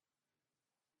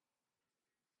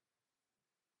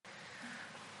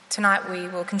Tonight we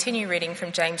will continue reading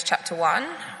from James chapter 1,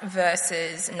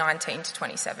 verses 19 to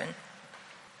 27.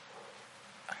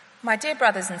 My dear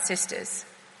brothers and sisters,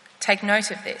 take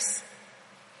note of this.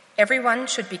 Everyone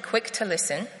should be quick to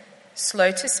listen,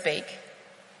 slow to speak,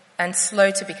 and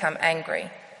slow to become angry,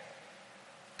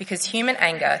 because human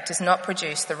anger does not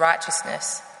produce the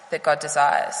righteousness that God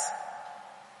desires.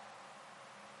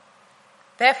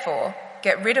 Therefore,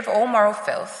 get rid of all moral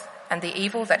filth and the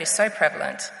evil that is so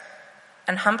prevalent,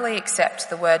 and humbly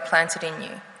accept the word planted in you,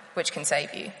 which can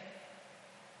save you.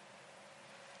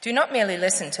 Do not merely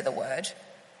listen to the word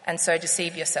and so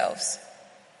deceive yourselves.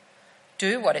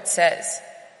 Do what it says.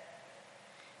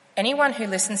 Anyone who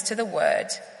listens to the word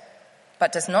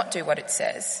but does not do what it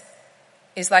says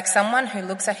is like someone who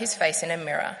looks at his face in a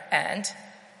mirror and,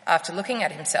 after looking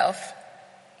at himself,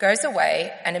 goes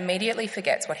away and immediately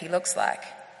forgets what he looks like.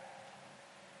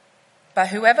 But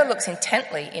whoever looks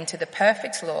intently into the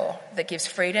perfect law that gives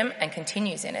freedom and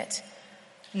continues in it,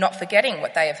 not forgetting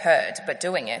what they have heard, but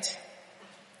doing it,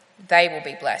 they will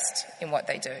be blessed in what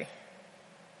they do.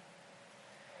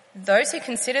 Those who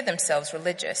consider themselves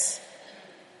religious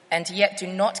and yet do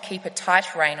not keep a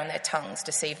tight rein on their tongues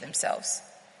deceive themselves,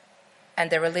 and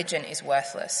their religion is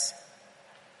worthless.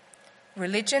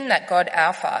 Religion that God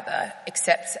our Father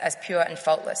accepts as pure and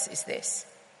faultless is this: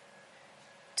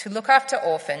 to look after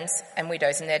orphans and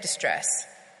widows in their distress,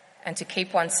 and to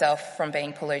keep oneself from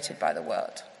being polluted by the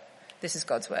world. This is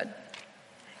God's word.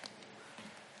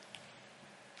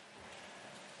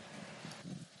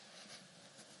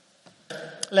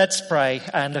 Let's pray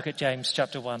and look at James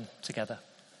chapter 1 together.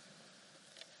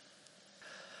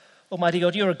 Almighty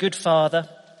God, you're a good father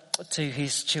to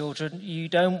his children. You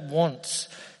don't want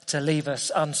to leave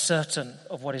us uncertain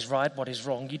of what is right, what is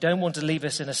wrong. You don't want to leave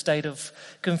us in a state of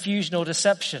confusion or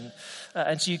deception.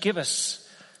 And so you give us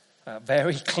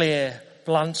very clear,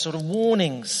 blunt sort of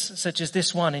warnings, such as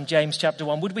this one in James chapter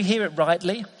 1. Would we hear it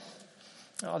rightly?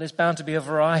 Oh, there's bound to be a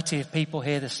variety of people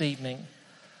here this evening.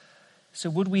 So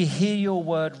would we hear your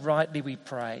word rightly, we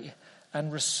pray,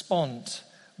 and respond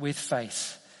with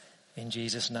faith in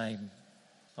Jesus' name.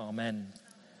 Amen.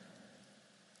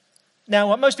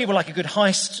 Now, most people like a good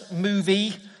heist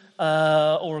movie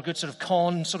or a good sort of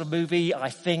con sort of movie, I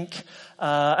think.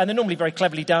 And they're normally very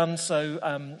cleverly done. So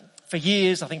for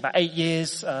years, I think about 8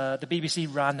 years, the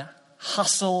BBC ran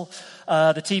Hustle,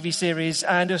 the TV series,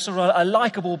 and a sort of a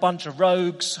likeable bunch of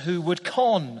rogues who would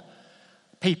con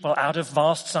people out of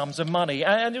vast sums of money.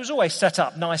 And it was always set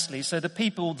up nicely. So the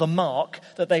people, the mark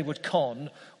that they would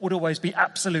con would always be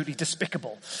absolutely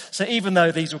despicable. So even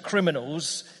though these were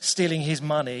criminals stealing his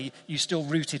money, you still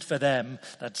rooted for them.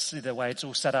 That's the way it's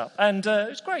all set up. And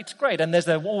it's great. And there's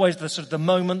always the sort of the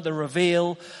moment, the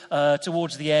reveal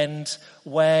towards the end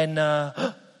when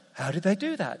how did they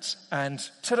do that? And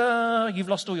ta-da, you've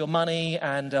lost all your money,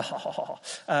 and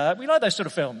we like those sort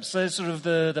of films. So sort of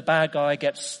the bad guy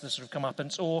gets the sort of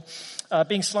comeuppance, or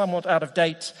being somewhat out of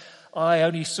date, I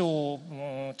only saw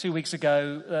 2 weeks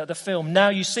ago the film Now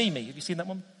You See Me. Have you seen that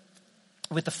one?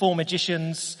 With the four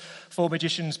magicians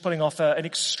pulling off an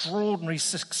extraordinary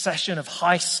succession of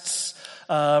heists,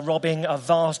 robbing a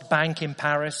vast bank in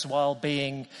Paris while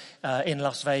being in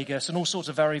Las Vegas, and all sorts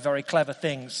of very, very clever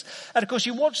things. And of course,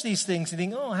 you watch these things and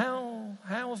think, oh,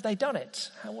 how have they done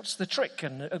it? What's the trick?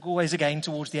 And always again,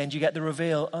 towards the end, you get the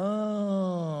reveal,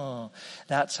 oh,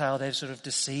 that's how they've sort of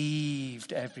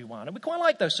deceived everyone. And we quite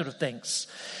like those sort of things.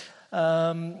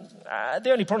 The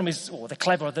only problem is, or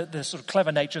the sort of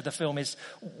clever nature of the film is,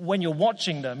 when you're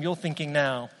watching them, you're thinking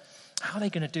now, how are they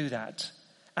going to do that?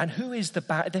 And who is the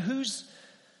bad?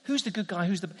 Who's the good guy?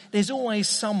 There's always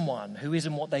someone who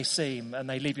isn't what they seem, and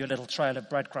they leave you a little trail of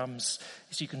breadcrumbs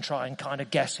so you can try and kind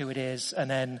of guess who it is, and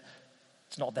then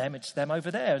it's not them, it's them over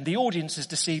there. And the audience is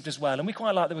deceived as well, and we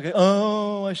quite like that. We go,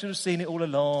 oh, I should have seen it all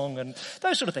along, and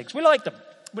those sort of things. We like them.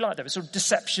 It's sort of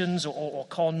deceptions or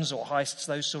cons or heists,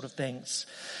 those sort of things.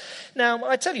 Now,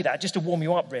 I tell you that just to warm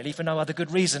you up, really, for no other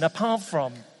good reason, apart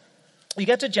from you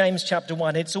get to James chapter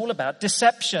 1, it's all about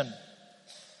deception.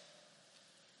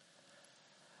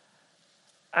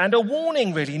 And a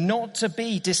warning, really, not to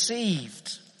be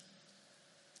deceived.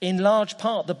 In large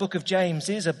part, the book of James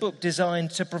is a book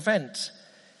designed to prevent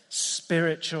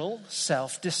spiritual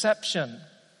self-deception.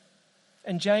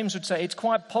 And James would say it's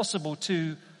quite possible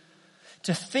to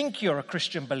think you're a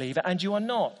Christian believer and you are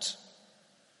not.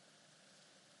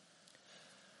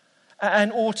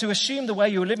 Or to assume the way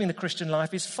you're living the Christian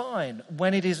life is fine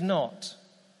when it is not.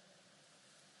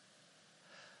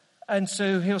 And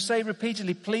so he'll say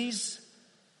repeatedly, please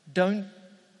don't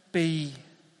be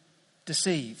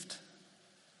deceived.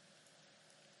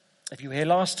 If you were here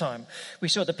last time, we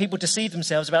saw that people deceive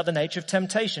themselves about the nature of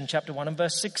temptation, chapter 1 and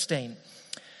verse 16.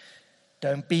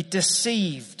 Don't be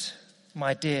deceived,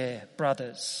 my dear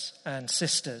brothers and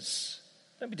sisters.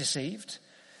 Don't be deceived.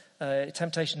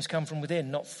 Temptations come from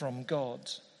within, not from God.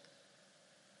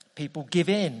 People give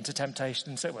in to temptation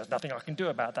and say, well, there's nothing I can do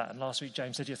about that. And last week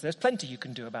James said, yes, there's plenty you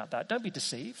can do about that. Don't be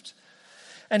deceived.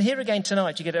 And here again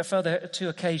tonight, you get a further two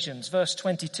occasions. Verse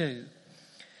 22.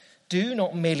 Do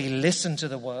not merely listen to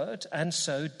the word and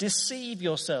so deceive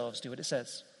yourselves. Do what it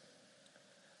says.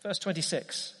 Verse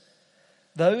 26.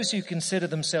 Those who consider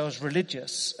themselves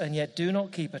religious and yet do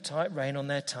not keep a tight rein on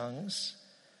their tongues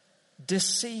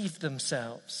deceive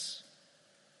themselves.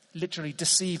 Literally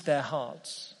deceive their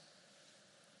hearts.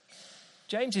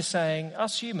 James is saying,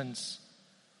 us humans,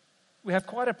 we have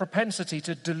quite a propensity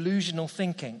to delusional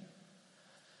thinking.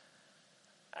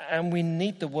 And we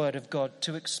need the word of God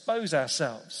to expose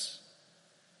ourselves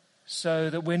so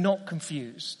that we're not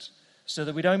confused, so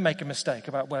that we don't make a mistake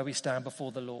about where we stand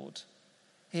before the Lord.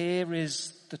 Here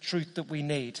is the truth that we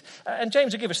need. And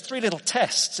James will give us 3 little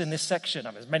tests in this section.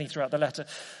 There's many throughout the letter.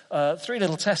 3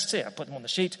 little tests here. I put them on the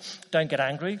sheet. Don't get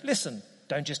angry. Listen.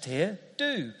 Don't just hear.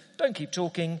 Do. Don't keep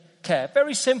talking. Care.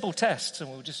 Very simple tests, and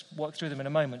we'll just work through them in a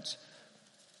moment.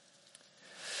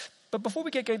 But before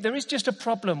we get going, there is just a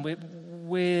problem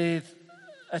with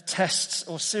a test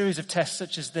or series of tests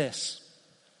such as this.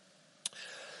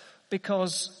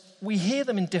 Because we hear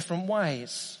them in different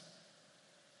ways.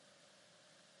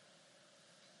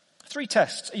 3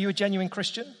 tests. Are you a genuine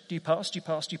Christian? Do you pass? Do you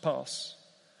pass? Do you pass?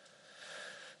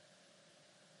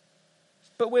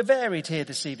 But we're varied here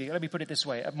this evening. Let me put it this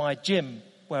way. At my gym,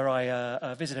 where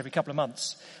I visit every couple of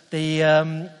months, there's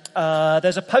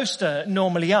a poster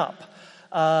normally up,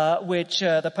 which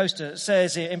the poster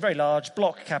says in very large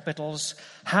block capitals,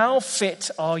 how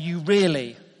fit are you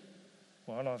really?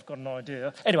 Well, I've got an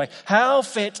idea. Anyway, how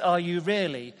fit are you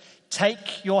really?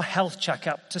 Take your health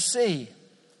checkup to see.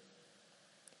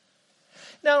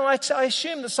 Now, I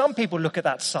assume that some people look at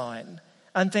that sign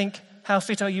and think, how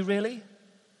fit are you really?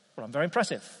 Well, I'm very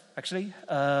impressive, actually.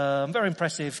 Very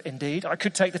impressive indeed. I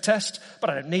could take the test, but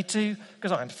I don't need to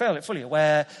because I'm fully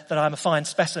aware that I'm a fine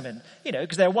specimen. You know,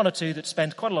 because there are 1 or 2 that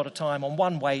spend quite a lot of time on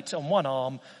one weight, on one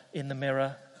arm, in the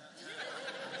mirror.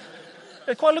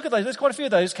 Quite look at those. There's quite a few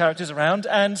of those characters around,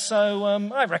 and so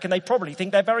I reckon they probably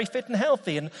think they're very fit and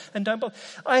healthy and don't bother.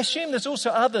 I assume there's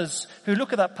also others who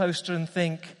look at that poster and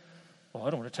think, oh, I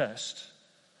don't want a test.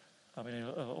 I mean,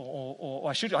 or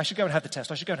I should go and have the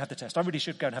test. I should go and have the test. I really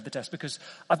should go and have the test because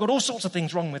I've got all sorts of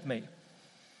things wrong with me.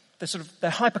 They're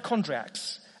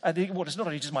hypochondriacs. And it's not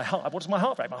only just my heart. What is my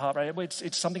heart rate? My heart rate,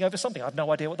 it's something over something. I have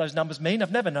no idea what those numbers mean.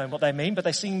 I've never known what they mean, but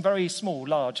they seem very small,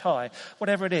 large, high,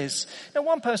 whatever it is. Now,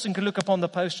 one person can look upon the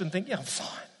poster and think, yeah, I'm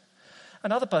fine.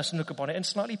 Another person look upon it and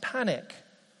slightly panic.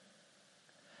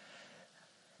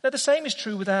 Now, the same is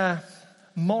true with our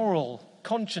moral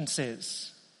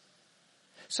consciences.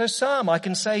 So some, I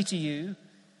can say to you,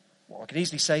 well, I could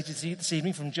easily say to you this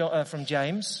evening from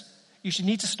James, you should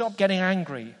need to stop getting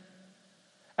angry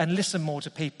and listen more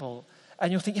to people.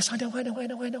 And you'll think, yes, I know.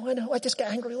 I just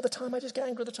get angry all the time.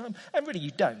 And really you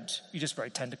don't. You're just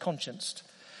very tender-conscienced.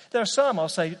 There are some, I'll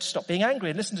say, stop being angry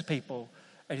and listen to people.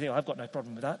 And you think, I've got no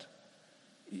problem with that.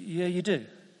 Yeah, you do.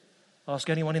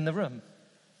 Ask anyone in the room.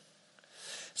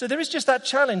 So there is just that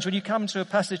challenge when you come to a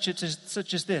passage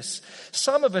such as this.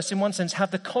 Some of us, in one sense, have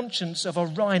the conscience of a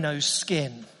rhino's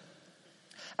skin.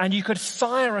 And you could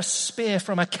fire a spear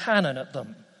from a cannon at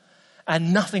them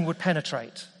and nothing would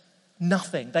penetrate.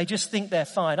 Nothing. They just think they're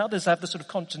fine. Others have the sort of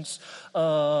conscience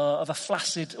of a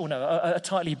flaccid, a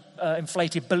tightly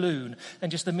inflated balloon,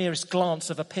 and just the merest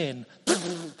glance of a pin,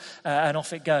 and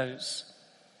off it goes.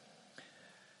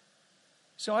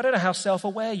 So I don't know how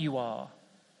self-aware you are.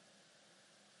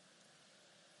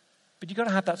 But you've got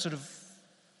to have that sort of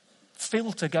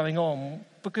filter going on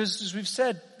because, as we've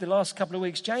said the last couple of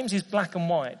weeks, James is black and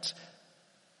white.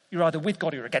 You're either with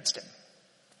God or you're against him.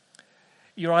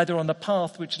 You're either on the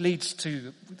path which leads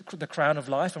to the crown of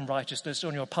life and righteousness or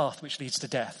on your path which leads to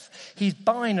death. He's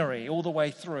binary all the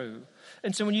way through.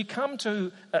 And so when you come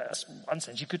to, one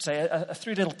sense, you could say,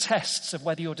 3 little tests of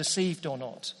whether you're deceived or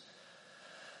not,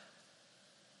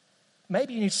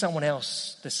 maybe you need someone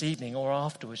else this evening or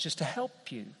afterwards just to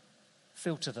help you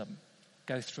filter them,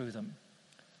 go through them.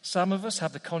 Some of us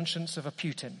have the conscience of a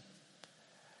Putin.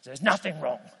 There's nothing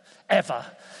wrong, ever.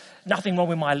 Nothing wrong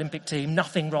with my Olympic team,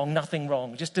 nothing wrong.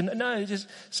 Just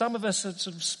some of us are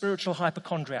sort of spiritual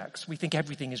hypochondriacs. We think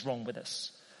everything is wrong with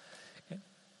us. Okay?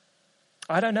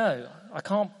 I don't know. I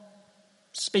can't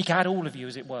speak at all of you,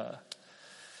 as it were.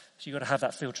 So you've got to have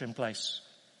that filter in place.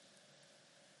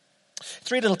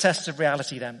 Three little tests of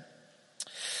reality then.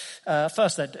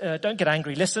 First then, don't get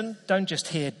angry, listen. Don't just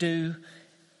hear, do.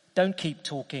 Don't keep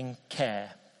talking,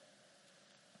 care.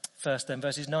 First then,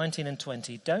 verses 19 and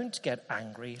 20. Don't get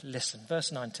angry, listen.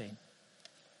 Verse 19.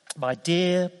 My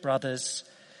dear brothers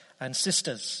and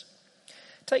sisters,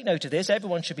 take note of this.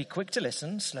 Everyone should be quick to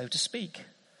listen, slow to speak,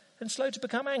 and slow to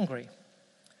become angry.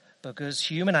 Because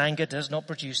human anger does not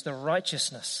produce the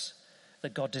righteousness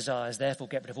that God desires. Therefore,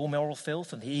 get rid of all moral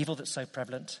filth and the evil that's so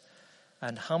prevalent,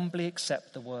 and humbly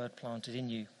accept the word planted in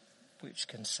you, which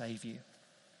can save you.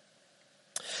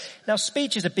 Now,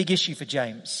 speech is a big issue for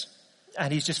James,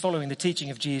 and he's just following the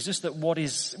teaching of Jesus that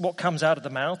what comes out of the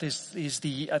mouth is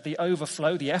the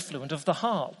overflow, the effluent of the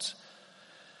heart.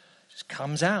 It just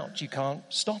comes out. You can't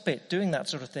stop it doing that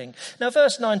sort of thing. Now,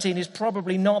 verse 19 is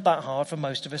probably not that hard for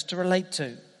most of us to relate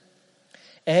to.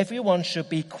 Everyone should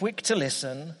be quick to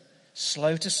listen,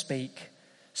 slow to speak,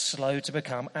 slow to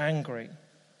become angry.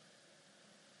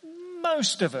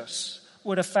 Most of us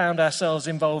would have found ourselves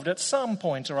involved at some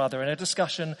point or other in a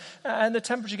discussion, and the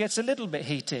temperature gets a little bit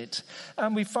heated,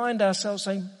 and we find ourselves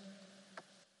saying,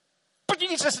 but you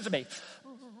need to listen to me.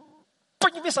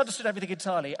 But you misunderstood everything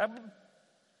entirely.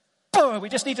 We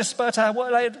just need to spurt our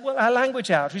language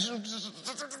out. And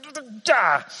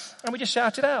we just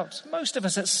shout it out. Most of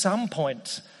us at some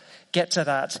point get to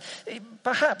that.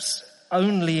 Perhaps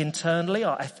only internally.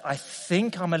 I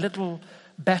think I'm a little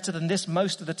better than this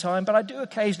most of the time, but I do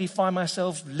occasionally find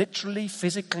myself literally,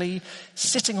 physically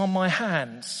sitting on my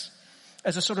hands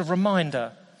as a sort of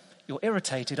reminder. You're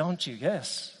irritated, aren't you?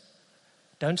 Yes.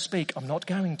 Don't speak. I'm not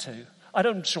going to. I'm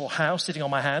not sure how sitting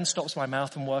on my hands stops my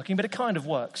mouth from working, but it kind of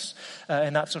works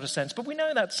in that sort of sense. But we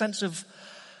know that sense of,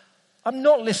 I'm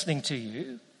not listening to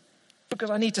you because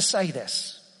I need to say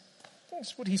this.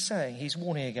 That's what he's saying. He's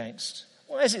warning against.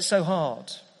 Why is it so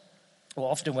hard? Well,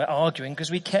 often we're arguing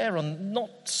because we care on not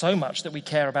so much that we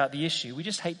care about the issue. We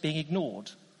just hate being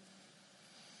ignored.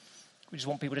 We just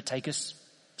want people to take us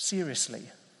seriously.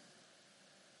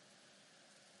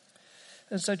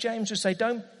 And so James would say,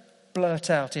 don't blurt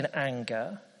out in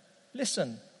anger.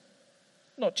 Listen,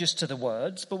 not just to the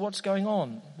words, but what's going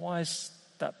on. Why is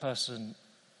that person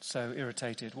so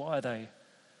irritated? Why are they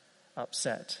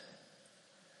upset?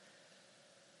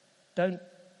 Don't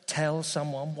tell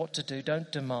someone what to do.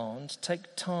 Don't demand.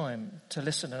 Take time to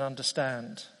listen and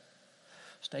understand.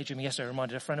 Adrian yesterday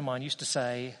reminded a friend of mine used to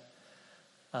say,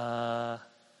 in a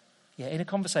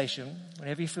conversation,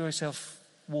 whenever you feel yourself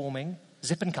warming,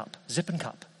 zip and cup, zip and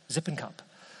cup, zip and cup.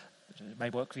 It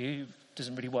may work for you. It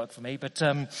doesn't really work for me, but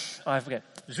I forget.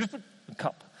 Zip and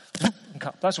cup, zip and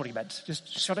cup. That's what he meant.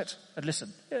 Just shut it and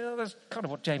listen. Yeah, that's kind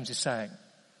of what James is saying.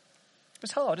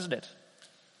 It's hard, isn't it?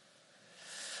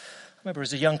 I remember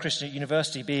as a young Christian at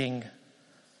university being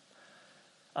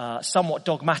somewhat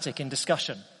dogmatic in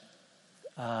discussion.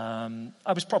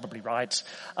 I was probably right,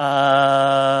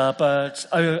 but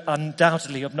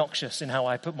undoubtedly obnoxious in how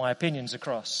I put my opinions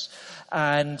across.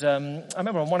 And I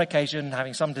remember on one occasion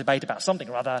having some debate about something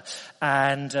or other,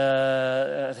 and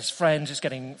this friend just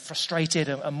getting frustrated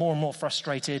and more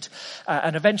frustrated,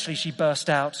 and eventually she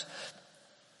burst out.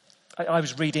 I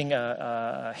was reading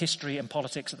history and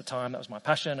politics at the time. That was my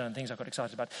passion and things I got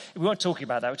excited about. We weren't talking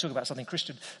about that. We were talking about something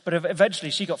Christian. But eventually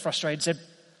she got frustrated and said,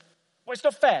 well, it's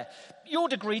not fair. Your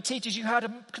degree teaches you how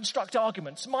to construct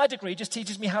arguments. My degree just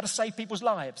teaches me how to save people's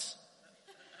lives.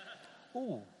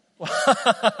 Ooh.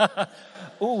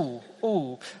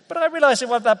 Ooh. But I realized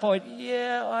at that point,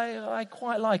 I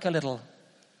quite like a little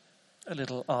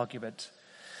argument.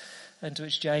 And to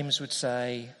which James would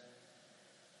say,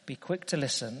 be quick to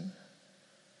listen,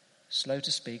 slow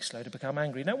to speak, slow to become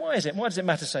angry. Now, why is it? Why does it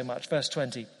matter so much? Verse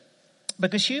 20.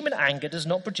 Because human anger does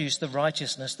not produce the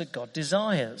righteousness that God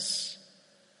desires.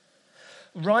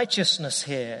 Righteousness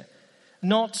here,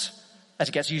 not, as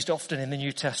it gets used often in the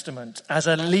New Testament, as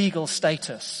a legal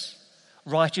status.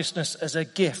 Righteousness as a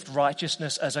gift.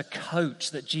 Righteousness as a coat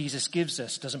that Jesus gives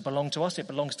us. It doesn't belong to us, it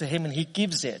belongs to him and he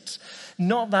gives it.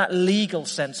 Not that legal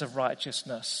sense of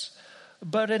righteousness,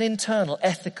 but an internal,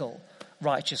 ethical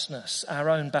righteousness, our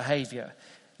own behavior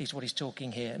is what he's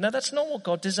talking here. Now, that's not what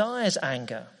God desires,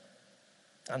 anger,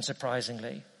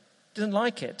 unsurprisingly. He doesn't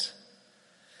like it.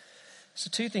 So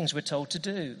two things we're told to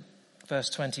do. Verse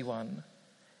 21,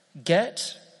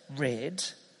 get rid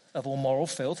of all moral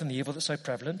filth and the evil that's so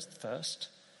prevalent, first.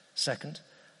 Second,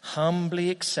 humbly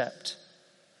accept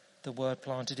the word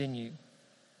planted in you.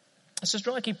 It's a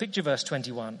striking picture, verse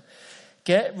 21.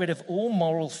 Get rid of all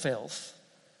moral filth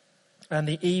and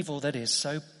the evil that is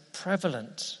so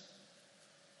prevalent.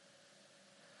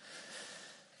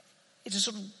 It's a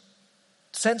sort of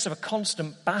sense of a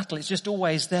constant battle. It's just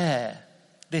always there.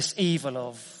 this evil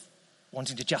of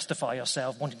wanting to justify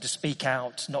yourself, wanting to speak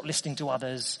out, not listening to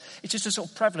others. It's just a sort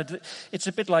of prevalent. It's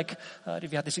a bit like,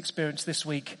 if you had this experience this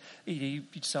week, you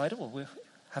decide, oh, we'll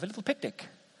have a little picnic.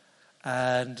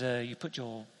 And you put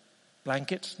your rug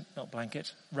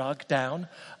down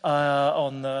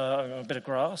on a bit of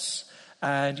grass.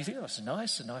 And you think, oh, it's a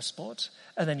nice spot.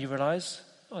 And then you realise,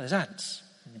 oh, there's ants.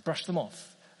 And you brush them off.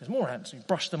 There's more ants, and you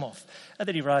brush them off. And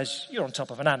then you realise you're on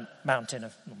top of an ant mountain.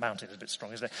 Mountain is a bit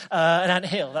strong, isn't it? An ant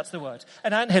hill, that's the word.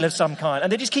 An ant hill of some kind.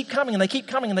 And they just keep coming, and they keep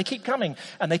coming, and they keep coming.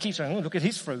 And they keep saying, oh, look at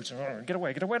his fruit. And, oh, get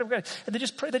away. And they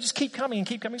just keep coming and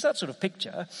keep coming. It's that sort of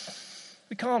picture.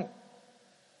 We can't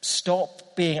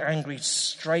stop being angry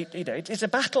straight. It's a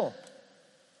battle.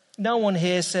 No one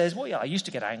here says, well, yeah, I used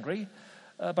to get angry,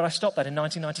 but I stopped that in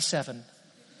 1997.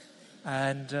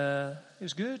 And it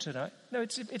was good tonight. No,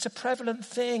 it's a prevalent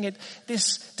thing.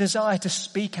 This desire to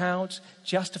speak out,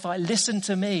 justify, listen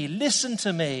to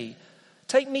me,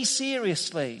 take me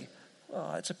seriously.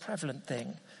 Oh, it's a prevalent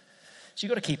thing. So you've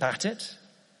got to keep at it.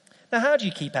 Now, how do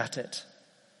you keep at it?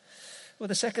 Well,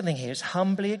 the second thing here is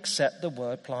humbly accept the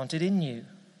word planted in you.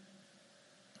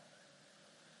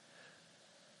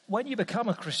 When you become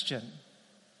a Christian,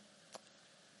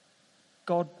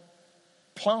 God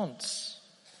plants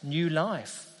new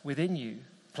life within you.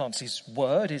 Plants his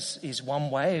word is one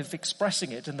way of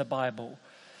expressing it in the Bible.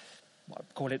 I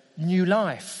call it new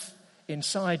life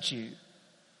inside you,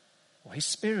 or his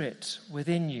spirit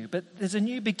within you. But there's a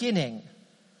new beginning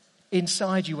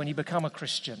inside you when you become a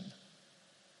Christian.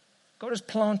 God has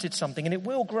planted something and it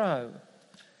will grow.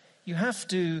 You have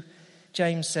to,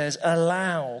 James says,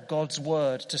 allow God's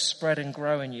word to spread and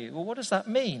grow in you. Well, what does that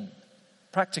mean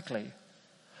practically?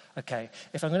 Okay,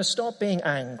 if I'm going to stop being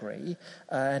angry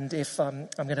and if I'm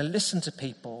going to listen to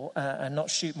people and not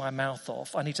shoot my mouth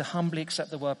off, I need to humbly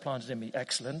accept the word planted in me.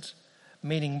 Excellent.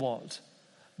 Meaning what?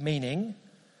 Meaning,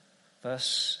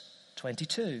 verse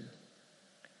 22.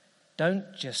 Don't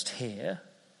just hear,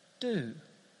 do.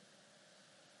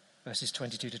 Verses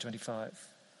 22 to 25.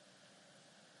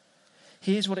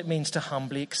 Here's what it means to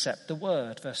humbly accept the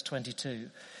word. Verse 22.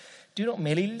 Do not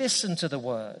merely listen to the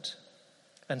word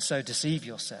and so deceive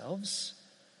yourselves.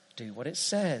 Do what it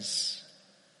says.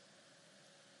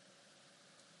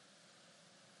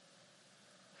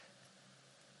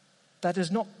 That does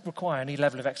not require any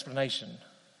level of explanation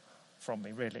from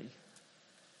me, really.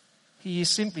 He is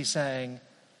simply saying,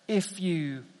 if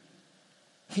you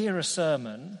hear a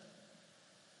sermon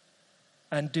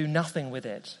and do nothing with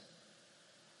it,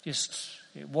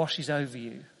 it washes over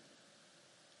you,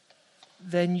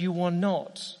 then you are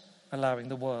not allowing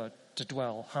the word to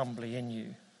dwell humbly in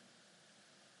you.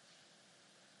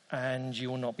 And you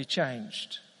will not be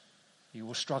changed. You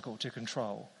will struggle to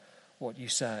control what you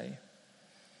say.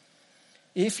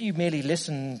 If you merely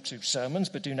listen to sermons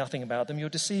but do nothing about them, you're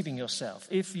deceiving yourself.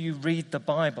 If you read the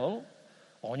Bible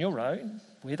on your own,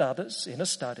 with others, in a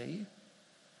study,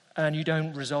 and you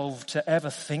don't resolve to ever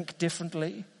think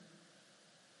differently,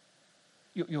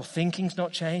 your thinking's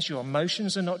not changed, your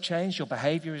emotions are not changed, your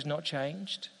behavior is not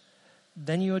changed,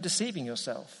 then you are deceiving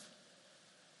yourself,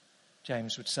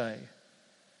 James would say.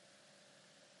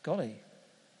 Golly.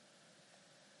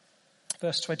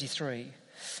 Verse 23.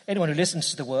 Anyone who listens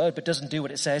to the word but doesn't do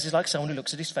what it says is like someone who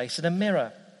looks at his face in a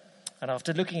mirror and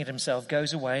after looking at himself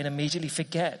goes away and immediately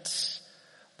forgets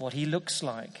what he looks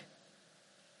like.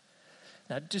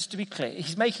 Now, just to be clear,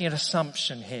 he's making an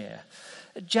assumption here.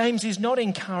 James is not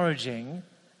encouraging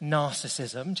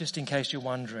narcissism, just in case you're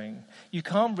wondering. You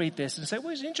can't read this and say, well,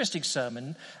 it's an interesting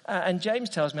sermon, and James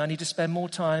tells me I need to spend more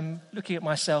time looking at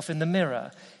myself in the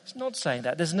mirror. He's not saying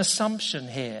that. There's an assumption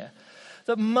here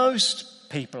that most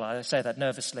people, I say that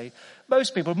nervously,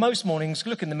 most mornings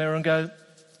look in the mirror and go,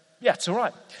 yeah, it's all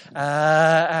right.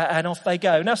 And off they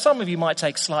go. Now, some of you might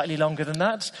take slightly longer than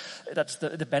that. That's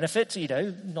the benefit,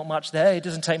 not much there. It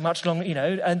doesn't take much longer,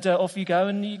 and off you go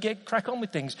and you crack on with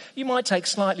things. You might take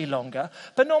slightly longer,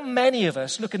 but not many of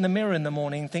us look in the mirror in the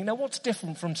morning and think, now, what's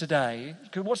different from today?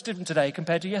 What's different today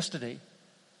compared to yesterday?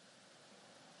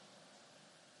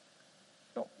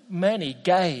 Not many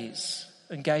gaze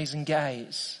and gaze and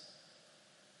gaze.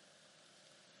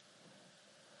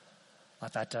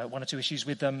 I've had one or two issues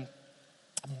with them.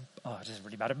 It doesn't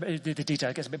really matter. The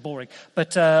detail gets a bit boring.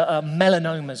 But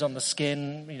melanomas on the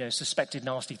skin, suspected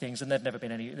nasty things, and they've never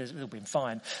been they've been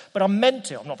fine. But I'm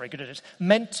not very good at it,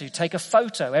 meant to take a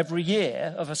photo every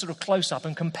year of a sort of close-up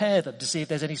and compare them to see if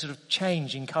there's any sort of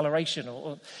change in coloration.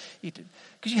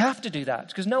 Because you have to do that,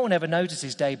 because no one ever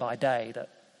notices day by day that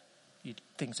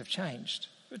things have changed.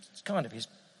 It's kind of his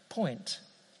point.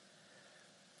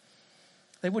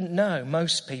 They wouldn't know,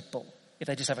 most people, if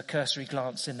they just have a cursory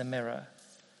glance in the mirror.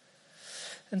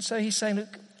 And so he's saying,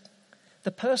 look,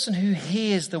 the person who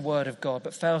hears the word of God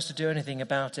but fails to do anything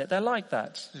about it, they're like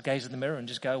that. Just gaze in the mirror and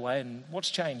just go away and what's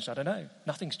changed? I don't know.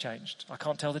 Nothing's changed. I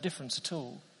can't tell the difference at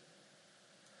all.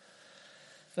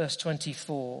 Verse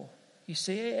 24. You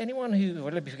see, anyone who,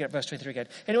 well, let me forget verse 23 again.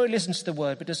 Anyone who listens to the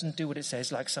word but doesn't do what it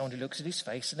says, like someone who looks at his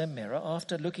face in a mirror,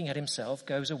 after looking at himself,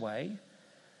 goes away,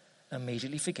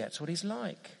 immediately forgets what he's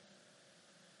like.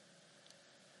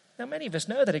 Now, many of us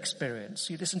know that experience.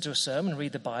 You listen to a sermon,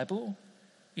 read the Bible,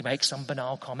 you make some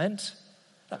banal comment.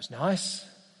 That was nice.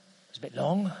 It was a bit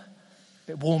long, a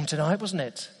bit warm tonight, wasn't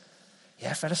it? Yeah,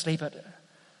 I fell asleep at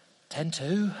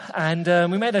 10:02.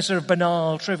 And we made those sort of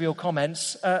banal, trivial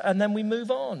comments, and then we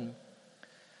move on.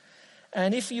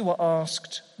 And if you were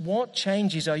asked, what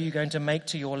changes are you going to make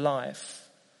to your life?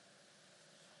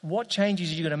 What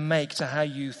changes are you going to make to how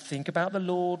you think about the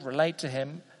Lord, relate to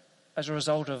him, as a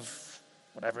result of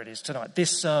whatever it is tonight,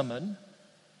 this sermon?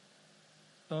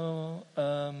 I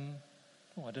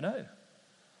don't know.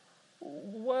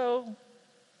 Well,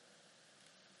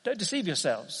 don't deceive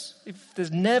yourselves. If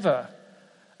there's never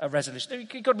a resolution,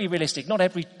 you've got to be realistic. Not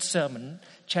every sermon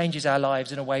changes our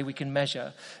lives in a way we can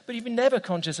measure. But if you're never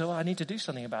conscious of, I need to do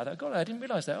something about that. God, I didn't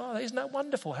realize that. Oh, isn't that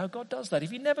wonderful how God does that?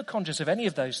 If you're never conscious of any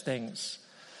of those things,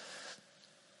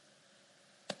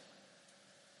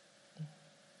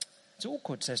 it's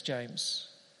awkward, says James.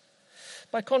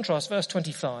 By contrast, verse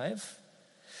 25,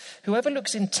 whoever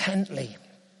looks intently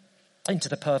into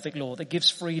the perfect law that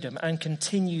gives freedom and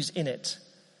continues in it,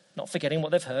 not forgetting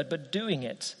what they've heard, but doing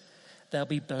it, they'll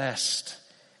be blessed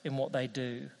in what they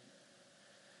do.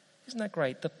 Isn't that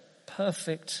great? The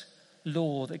perfect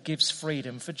law that gives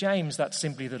freedom. For James, that's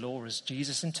simply the law as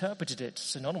Jesus interpreted it,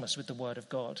 synonymous with the word of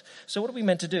God. So what are we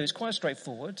meant to do? It's quite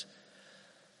straightforward.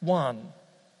 1,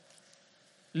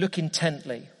 look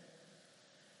intently.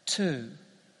 2,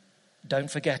 don't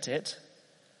forget it.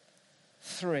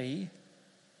 3,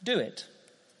 do it.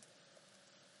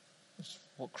 That's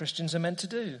what Christians are meant to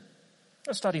do.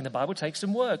 Now, studying the Bible takes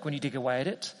some work when you dig away at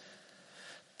it.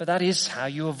 But that is how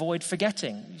you avoid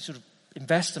forgetting. You sort of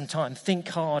invest some time, think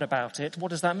hard about it. What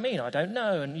does that mean? I don't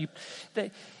know. And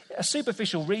a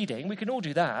superficial reading, we can all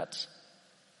do that.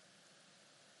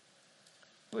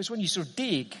 But it's when you sort of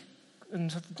dig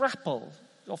and sort of grapple.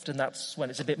 Often that's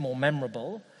when it's a bit more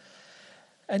memorable.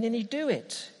 And then you do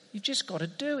it. You've just got to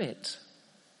do it.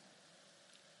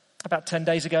 About 10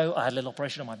 days ago, I had a little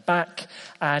operation on my back,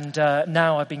 and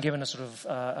now I've been given a sort of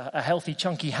a healthy,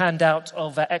 chunky handout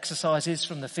of exercises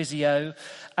from the physio,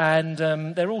 and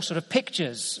they're all sort of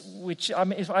pictures, which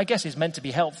I guess is meant to be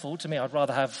helpful. To me, I'd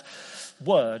rather have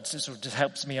words. It sort of just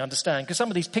helps me understand, because some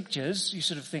of these pictures, you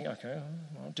sort of think, okay,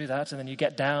 I'll do that, and then you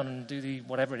get down and do the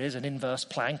whatever it is, an inverse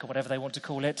plank or whatever they want to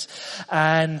call it,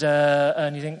 and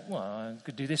you think, well, I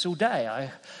could do this all day.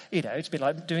 It's a bit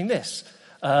like doing this.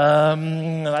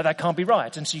 That can't be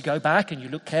right. And so you go back and you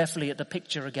look carefully at the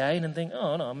picture again and think,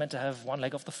 oh no, I'm meant to have one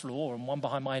leg off the floor and one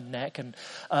behind my neck, and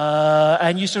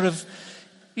you sort of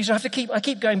have to I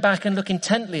keep going back and look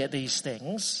intently at these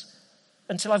things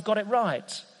until I've got it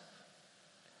right.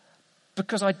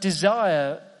 Because I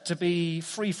desire to be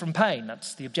free from pain.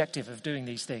 That's the objective of doing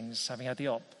these things, having had the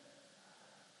op.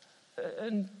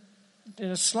 And in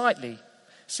a slightly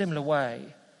similar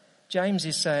way, James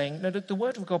is saying, no, the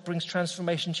word of God brings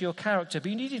transformation to your character, but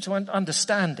you need to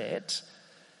understand it.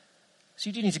 So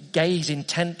you do need to gaze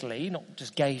intently, not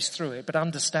just gaze through it, but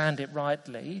understand it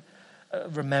rightly,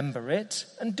 remember it,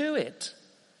 and do it.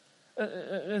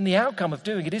 And the outcome of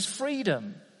doing it is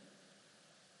freedom.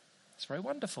 It's very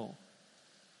wonderful.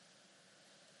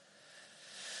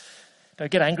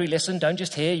 Don't get angry, listen, don't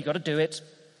just hear, you've got to do it.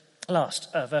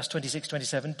 Last, verse 26,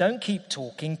 27, don't keep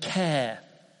talking, care.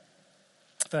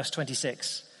 Verse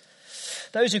 26,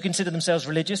 those who consider themselves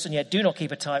religious and yet do not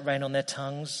keep a tight rein on their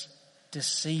tongues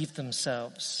deceive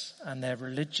themselves, and their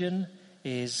religion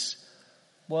is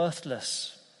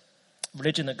worthless.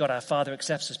 Religion that God our Father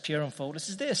accepts as pure and faultless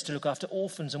is this: to look after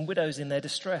orphans and widows in their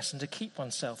distress and to keep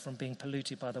oneself from being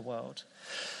polluted by the world.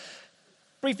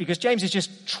 Briefly, because James is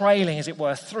just trailing, as it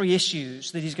were, 3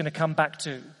 issues that he's going to come back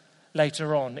to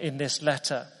later on in this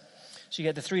letter. So you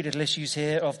get the 3 little issues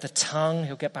here of the tongue,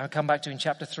 he'll come back to in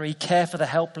chapter 3, care for the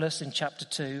helpless in chapter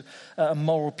 2,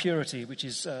 moral purity, which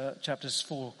is chapters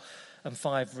 4 and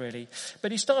 5 really.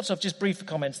 But he starts off, just brief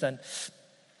comments then.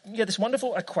 You get this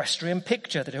wonderful equestrian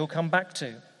picture that he'll come back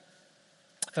to.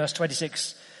 Verse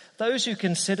 26, those who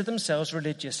consider themselves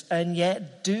religious and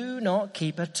yet do not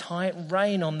keep a tight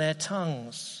rein on their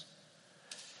tongues.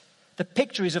 The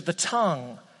picture is of the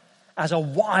tongue as a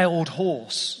wild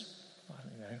horse.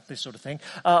 This sort of thing.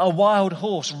 A wild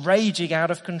horse raging out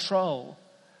of control.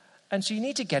 And so you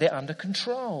need to get it under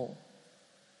control.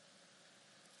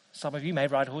 Some of you may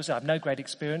ride horses. I have no great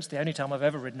experience. The only time I've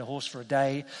ever ridden a horse for a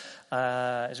day,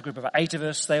 there's a group of about 8 of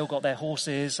us. They all got their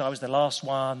horses. I was the last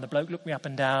one. The bloke looked me up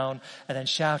and down and then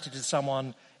shouted to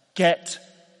someone, "Get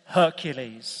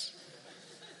Hercules."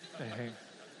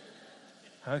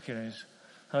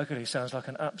 Hercules sounds like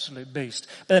an absolute beast.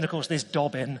 But then, of course, this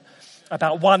Dobbin,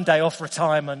 about 1 day off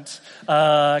retirement,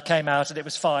 came out and it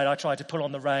was fine. I tried to pull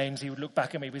on the reins. He would look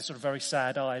back at me with sort of very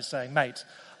sad eyes saying, "Mate,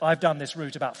 I've done this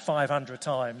route about 500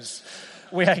 times.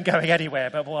 We ain't going anywhere,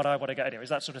 but what I want to go anywhere," is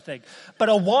that sort of thing. But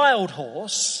a wild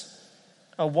horse,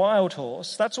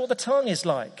 that's what the tongue is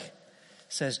like,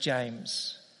 says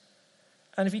James.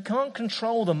 And if you can't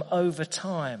control them over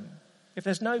time, if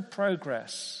there's no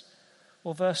progress,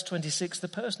 well, verse 26, the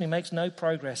person who makes no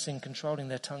progress in controlling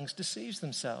their tongues deceives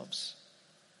themselves.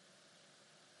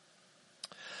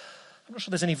 I'm not sure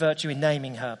there's any virtue in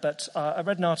naming her, but I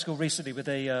read an article recently with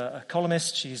a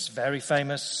columnist. She's very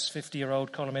famous,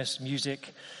 50-year-old columnist,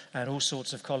 music, and all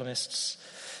sorts of columnists.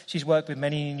 She's worked with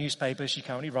many newspapers. She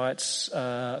currently writes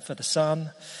for The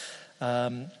Sun. It's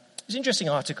an interesting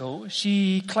article.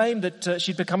 She claimed that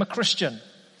she'd become a Christian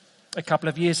a couple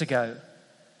of years ago.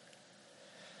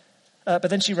 But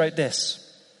then she wrote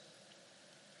this: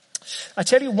 "I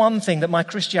tell you one thing that my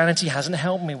Christianity hasn't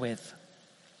helped me with.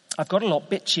 I've got a lot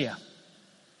bitchier.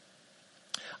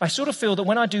 I sort of feel that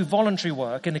when I do voluntary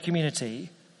work in the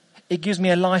community, it gives me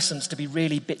a license to be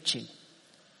really bitchy.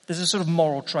 There's a sort of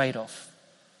moral trade-off.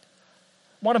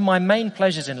 One of my main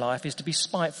pleasures in life is to be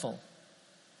spiteful.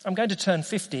 I'm going to turn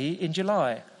 50 in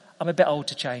July. I'm a bit old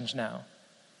to change now."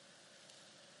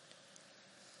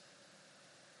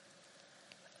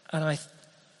 And I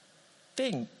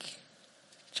think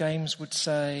James would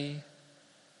say,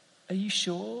 "Are you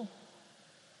sure?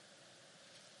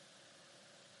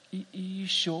 Are you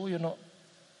sure you're not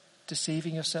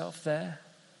deceiving yourself there?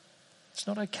 It's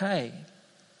not okay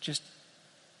just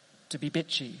to be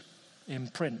bitchy in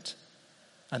print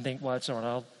and think, well, it's all right,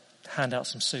 I'll hand out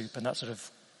some soup," and that sort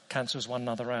of cancels one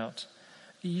another out.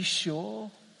 Are you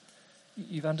sure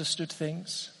you've understood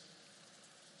things?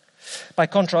 By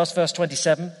contrast, verse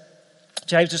 27,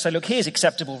 James will say, look, here's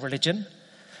acceptable religion.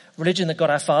 Religion that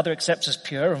God our Father accepts as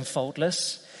pure and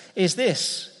faultless is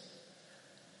this.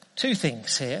 2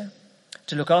 things here: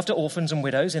 to look after orphans and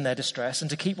widows in their distress and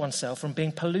to keep oneself from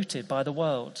being polluted by the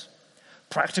world.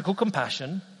 Practical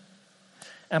compassion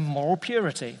and moral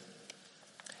purity.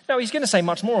 Now, he's going to say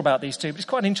much more about these 2, but it's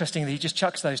quite interesting that he just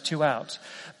chucks those 2 out,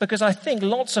 because I think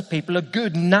lots of people are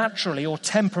good naturally or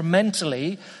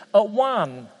temperamentally at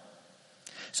one.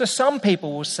 So some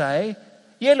people will say,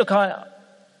 yeah, look,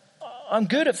 I'm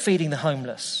good at feeding the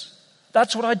homeless.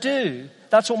 That's what I do.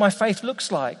 That's what my faith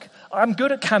looks like. I'm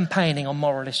good at campaigning on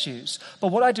moral issues. But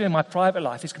what I do in my private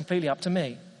life is completely up to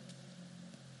me.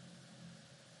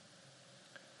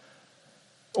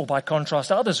 Or by contrast,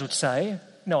 others would say,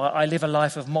 no, I live a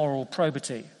life of moral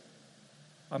probity.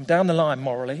 I'm down the line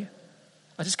morally.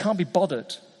 I just can't be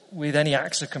bothered with any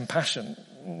acts of compassion.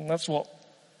 That's what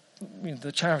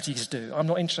the charities do. I'm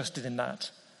not interested in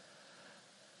that.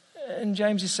 And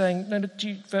James is saying, no,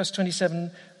 verse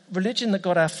 27, religion that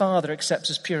God our Father accepts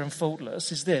as pure and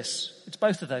faultless is this. It's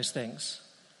both of those things.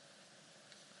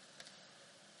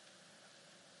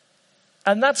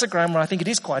 And that's a ground where I think it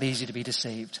is quite easy to be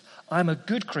deceived. I'm a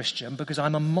good Christian because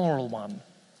I'm a moral one.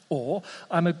 Or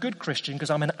I'm a good Christian because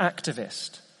I'm an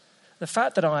activist. The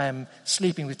fact that I am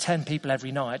sleeping with 10 people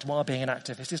every night while being an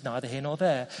activist is neither here nor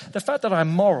there. The fact that I'm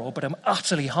moral but I'm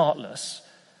utterly heartless,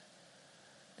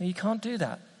 you can't do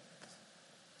that.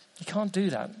 You can't do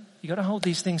that. You've got to hold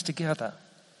these things together,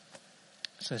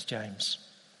 says James.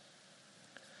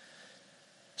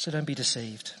 So don't be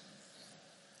deceived.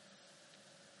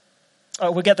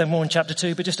 We'll get there more in chapter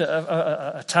 2, but just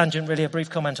a tangent, really, a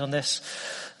brief comment on this.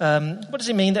 What does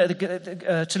it mean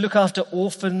to look after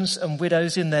orphans and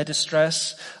widows in their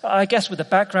distress? I guess with the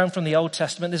background from the Old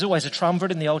Testament, there's always a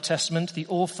triumvirate in the Old Testament: the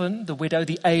orphan, the widow,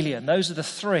 the alien. Those are the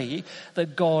 3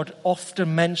 that God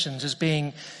often mentions as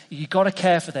being, you've got to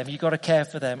care for them, you've got to care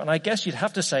for them. And I guess you'd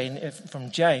have to say from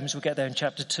James, we'll get there in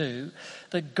chapter 2,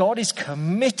 that God is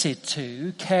committed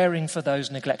to caring for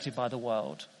those neglected by the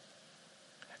world.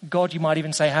 God, you might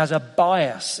even say, has a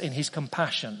bias in his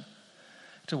compassion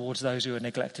towards those who are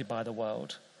neglected by the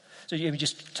world. So you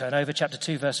just turn over chapter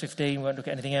 2, verse 15. We won't look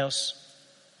at anything else.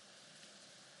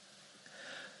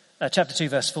 Chapter 2,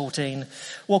 verse 14.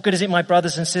 What good is it, my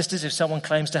brothers and sisters, if someone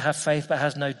claims to have faith but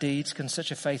has no deeds? Can such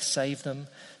a faith save them?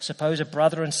 Suppose a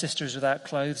brother and sister is without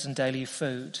clothes and daily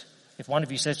food. If one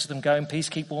of you says to them, go in peace,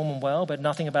 keep warm and well, but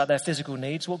nothing about their physical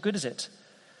needs, what good is it?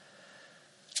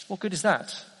 What good is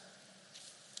that?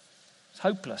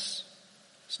 hopeless.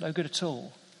 It's no good at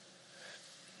all.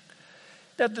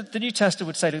 Now, the New Testament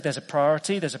would say, look, there's a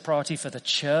priority. There's a priority for the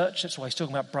church. That's why he's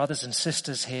talking about brothers and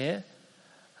sisters here.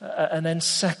 And then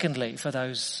secondly, for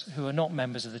those who are not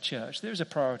members of the church, there is a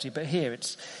priority, but here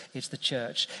it's the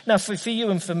church. Now, for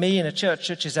you and for me in a church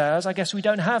such as ours, I guess we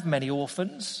don't have many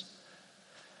orphans.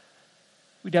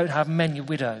 We don't have many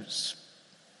widows.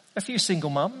 A few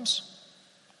single mums.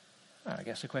 I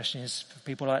guess the question is for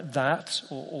people like that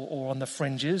or on the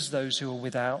fringes, those who are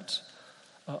without,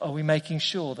 are we making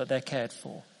sure that they're cared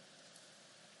for?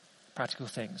 Practical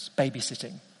things,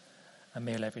 babysitting, a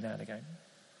meal every now and again.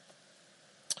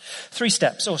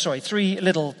 3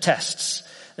 little tests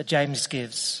that James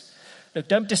gives. Look,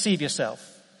 don't deceive yourself.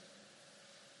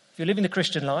 If you're living the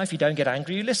Christian life, you don't get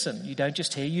angry, you listen. You don't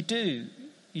just hear, you do.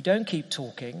 You don't keep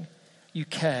talking, you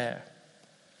care.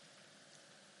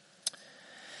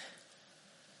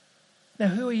 Now,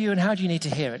 who are you and how do you need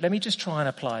to hear it? Let me just try and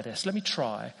apply this. Let me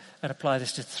try and apply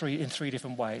this in three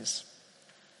different ways.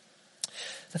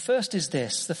 The first is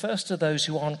this. The first are those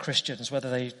who aren't Christians, whether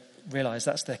they realize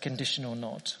that's their condition or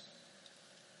not.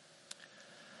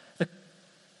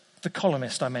 The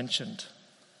columnist I mentioned.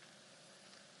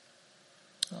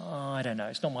 I don't know.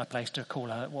 It's not my place to call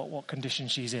her what condition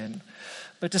she's in.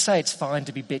 But to say it's fine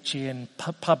to be bitchy and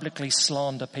publicly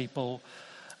slander people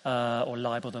or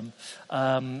libel them,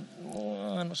 I'm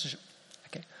not so sure.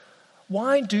 Okay.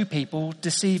 Why do people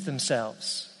deceive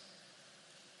themselves?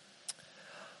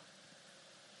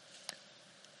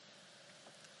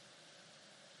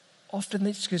 Often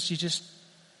it's because you just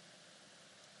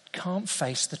can't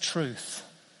face the truth.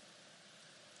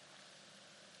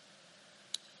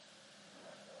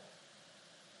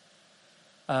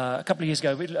 A couple of years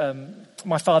ago,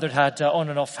 my father had on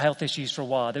and off health issues for a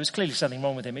while. There was clearly something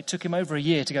wrong with him. It took him over a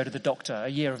year to go to the doctor, a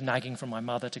year of nagging from my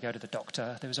mother to go to the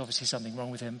doctor. There was obviously something wrong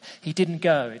with him. He didn't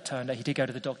go. It turned out he did go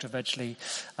to the doctor eventually,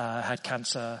 had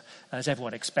cancer, as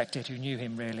everyone expected who knew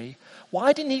him really.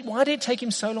 Why did it take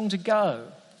him so long to go?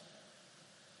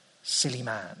 Silly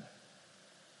man.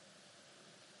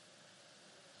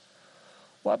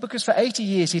 Well, because for 80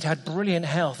 years he'd had brilliant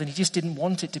health and he just didn't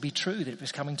want it to be true that it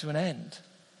was coming to an end.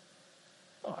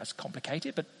 Oh, it's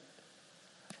complicated, but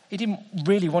he didn't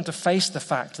really want to face the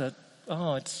fact that,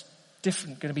 it's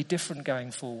different, going to be different going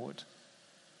forward.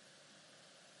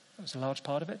 That was a large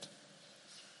part of it.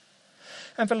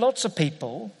 And for lots of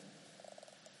people,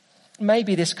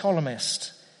 maybe this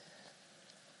columnist,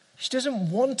 she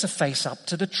doesn't want to face up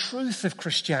to the truth of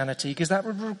Christianity because that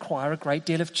would require a great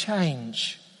deal of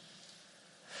change.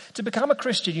 To become a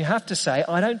Christian, you have to say,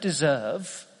 I don't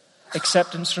deserve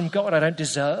acceptance from God. I don't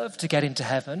deserve to get into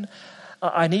heaven.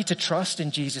 I need to trust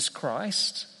in Jesus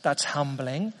Christ. That's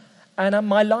humbling. And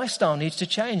my lifestyle needs to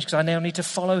change because I now need to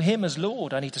follow him as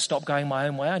Lord. I need to stop going my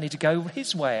own way. I need to go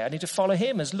his way. I need to follow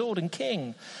him as Lord and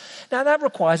King. Now that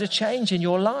requires a change in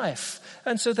your life.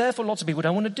 And so therefore lots of people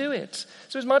don't want to do it.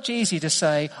 So it's much easier to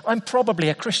say, I'm probably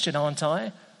a Christian, aren't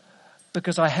I?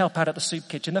 Because I help out at the soup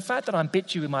kitchen. The fact that I'm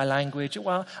bitchy with my language,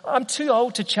 well, I'm too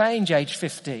old to change age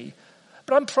 50.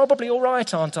 But I'm probably all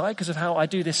right, aren't I? Because of how I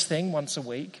do this thing once a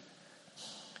week.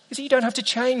 You see, you don't have to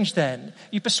change then.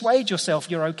 You persuade yourself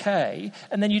you're okay,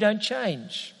 and then you don't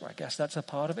change. Well, I guess that's a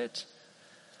part of it.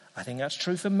 I think that's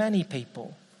true for many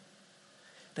people.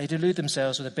 They delude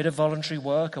themselves with a bit of voluntary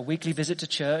work, a weekly visit to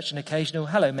church, an occasional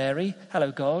hello Mary,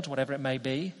 hello God, whatever it may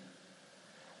be.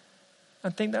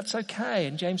 And think that's okay.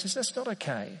 And James says, that's not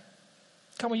okay.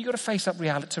 Come on, you've got to face up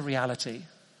to reality.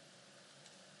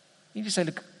 You need to say,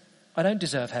 look, I don't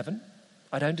deserve heaven.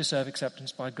 I don't deserve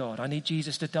acceptance by God. I need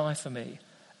Jesus to die for me.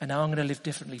 And now I'm going to live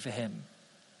differently for him.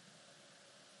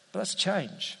 But that's a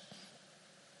change.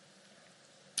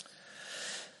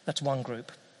 That's one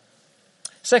group.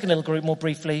 Second little group, more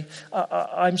briefly,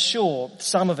 I'm sure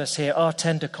some of us here are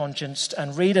tender conscienced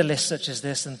and read a list such as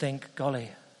this and think, golly,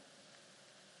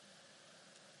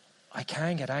 I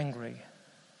can get angry.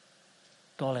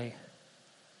 Golly,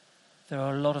 there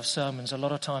are a lot of sermons. A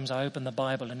lot of times I open the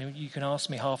Bible and you can ask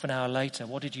me half an hour later,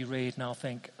 what did you read? And I'll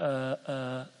think,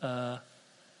 I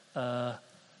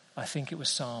think it was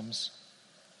Psalms.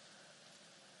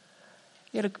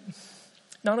 Yeah, look,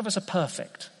 none of us are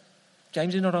perfect.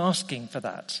 James is not asking for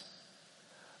that.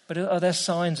 But are there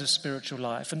signs of spiritual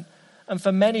life? And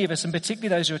for many of us, and particularly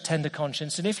those who are tender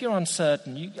conscience, and if you're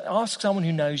uncertain, you ask someone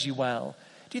who knows you well,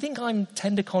 do you think I'm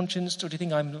tender conscienced or do you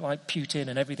think I'm like Putin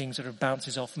and everything sort of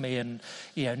bounces off me and,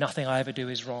 nothing I ever do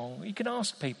is wrong? You can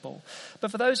ask people.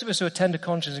 But for those of us who are tender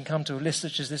conscience and come to a list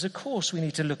such as this, of course we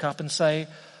need to look up and say,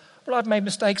 well, I've made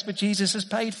mistakes, but Jesus has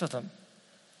paid for them.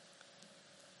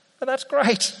 And that's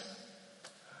great.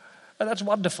 And that's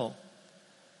wonderful.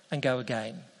 and go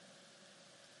again.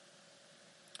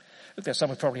 Look, there's some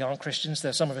who probably aren't Christians.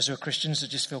 There are some of us who are Christians who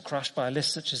just feel crushed by a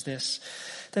list such as this.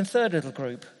 Then third little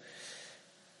group.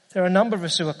 There are a number of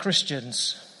us who are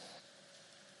Christians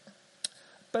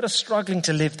but are struggling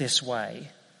to live this way.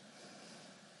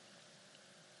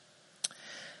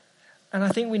 And I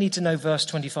think we need to know verse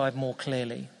 25 more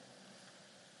clearly.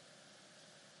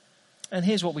 And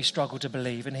here's what we struggle to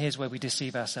believe, and here's where we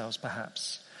deceive ourselves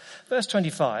perhaps. Verse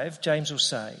 25, James will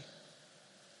say,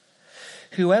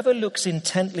 "Whoever looks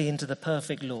intently into the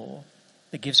perfect law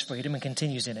that gives freedom and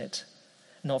continues in it,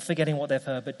 not forgetting what they've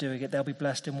heard but doing it, they'll be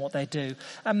blessed in what they do."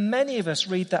 And many of us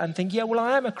read that and think, yeah, well,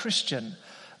 I am a Christian,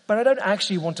 but I don't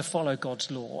actually want to follow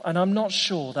God's law, and I'm not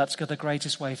sure that's the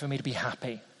greatest way for me to be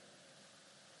happy.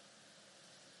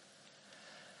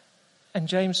 And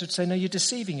James would say, no, you're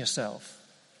deceiving yourself.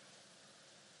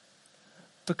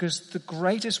 Because the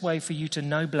greatest way for you to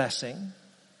know blessing,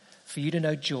 for you to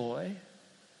know joy,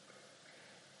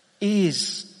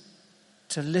 is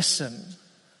to listen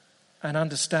and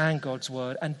understand God's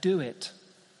word and do it.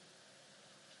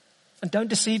 And don't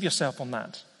deceive yourself on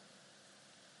that.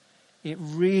 It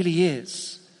really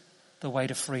is the way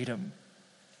to freedom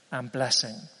and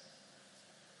blessing.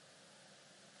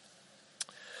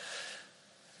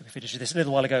 We finished with this a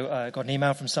little while ago. I got an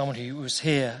email from someone who was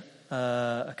here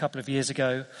a couple of years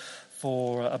ago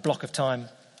for a block of time.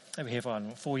 They were here for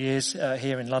 4 years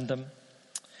here in London.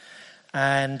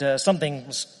 And something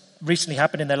was recently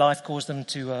happened in their life, caused them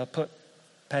to put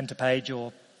pen to page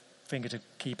or finger to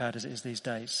keypad as it is these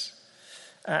days.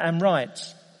 And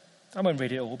write. I won't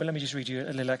read it all, but let me just read you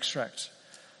a little extract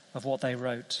of what they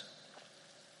wrote.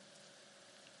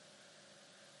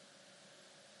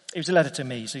 It was a letter to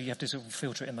me, so you have to sort of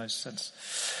filter it in those sense.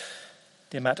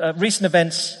 Dear Matt, recent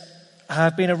events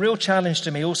have been a real challenge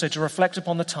to me also to reflect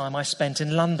upon the time I spent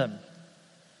in London,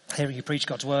 hearing you preach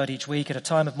God's word each week at a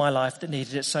time of my life that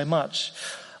needed it so much.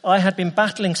 I had been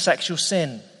battling sexual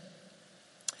sin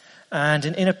and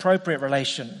an inappropriate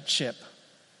relationship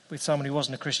with someone who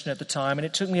wasn't a Christian at the time, and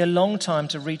it took me a long time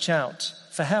to reach out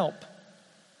for help.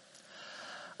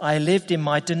 I lived in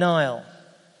my denial.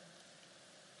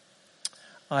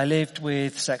 I lived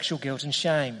with sexual guilt and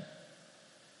shame.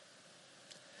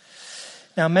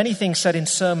 Now, many things said in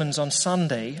sermons on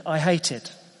Sunday I hated,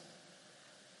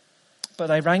 but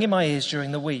they rang in my ears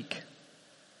during the week.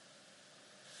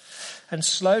 And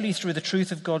slowly through the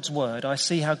truth of God's word, I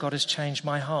see how God has changed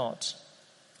my heart.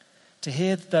 To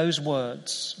hear those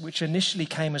words, which initially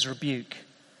came as rebuke,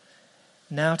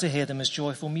 now to hear them as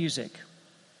joyful music,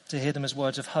 to hear them as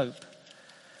words of hope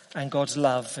and God's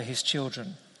love for his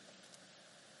children,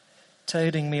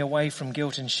 turning me away from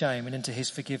guilt and shame and into his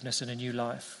forgiveness and a new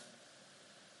life.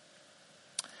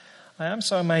 I am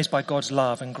so amazed by God's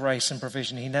love and grace and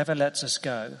provision. He never lets us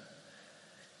go,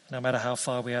 no matter how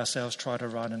far we ourselves try to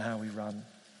run and how we run.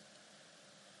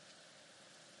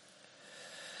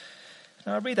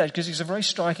 Now I read that because it's a very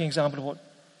striking example of what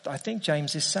I think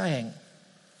James is saying.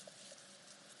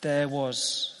 There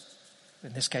was,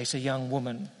 in this case, a young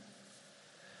woman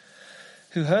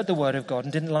who heard the word of God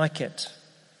and didn't like it.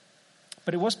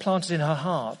 But it was planted in her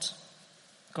heart.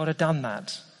 God had done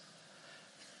that.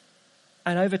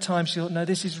 And over time she thought, no,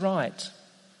 this is right.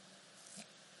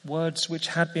 Words which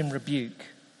had been rebuke,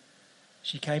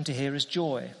 she came to hear as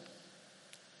joy.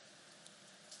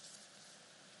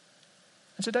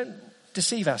 And so don't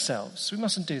deceive ourselves. We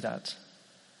mustn't do that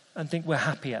and think we're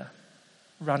happier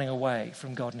running away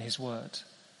from God and his word.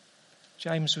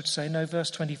 James would say, no, verse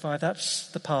 25, that's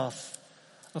the path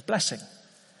of blessing.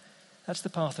 That's the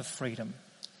path of freedom.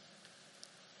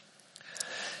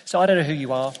 So I don't know who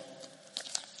you are,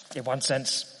 in one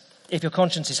sense. If your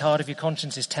conscience is hard, if your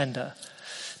conscience is tender,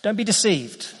 don't be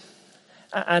deceived.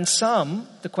 And some,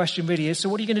 the question really is, so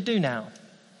what are you going to do now?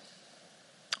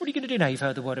 What are you going to do now you've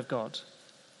heard the word of God?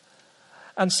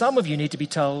 And some of you need to be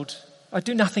told,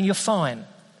 do nothing, you're fine.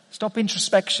 Stop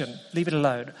introspection, leave it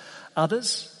alone.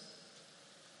 Others,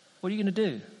 what are you going to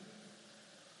do?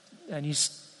 And you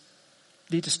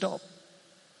need to stop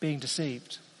being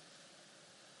deceived.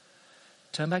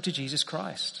 Turn back to Jesus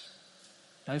Christ.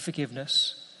 Know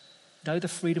forgiveness. Know the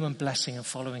freedom and blessing of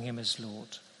following him as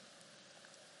Lord.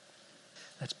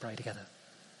 Let's pray together.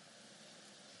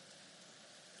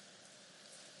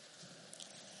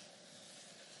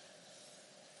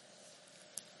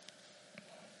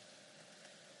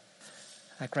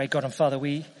 Our great God and Father,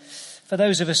 for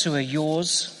those of us who are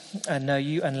yours and know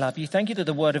you and love you, thank you that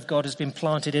the word of God has been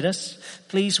planted in us.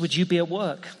 Please would you be at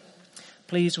work.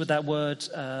 Please would that word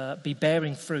be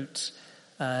bearing fruit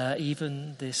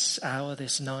even this hour,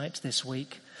 this night, this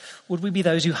week. Would we be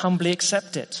those who humbly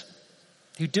accept it,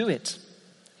 who do it,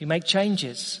 We make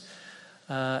changes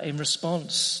in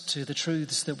response to the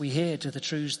truths that we hear, to the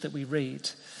truths that we read.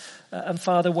 And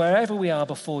Father, wherever we are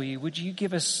before you, would you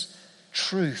give us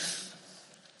truth?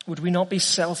 Would we not be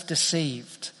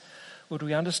self-deceived? Would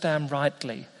we understand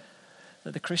rightly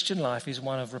that the Christian life is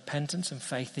one of repentance and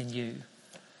faith in you?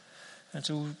 And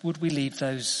so would we lead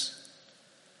those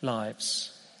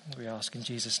lives? We ask in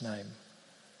Jesus' name.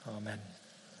 Amen.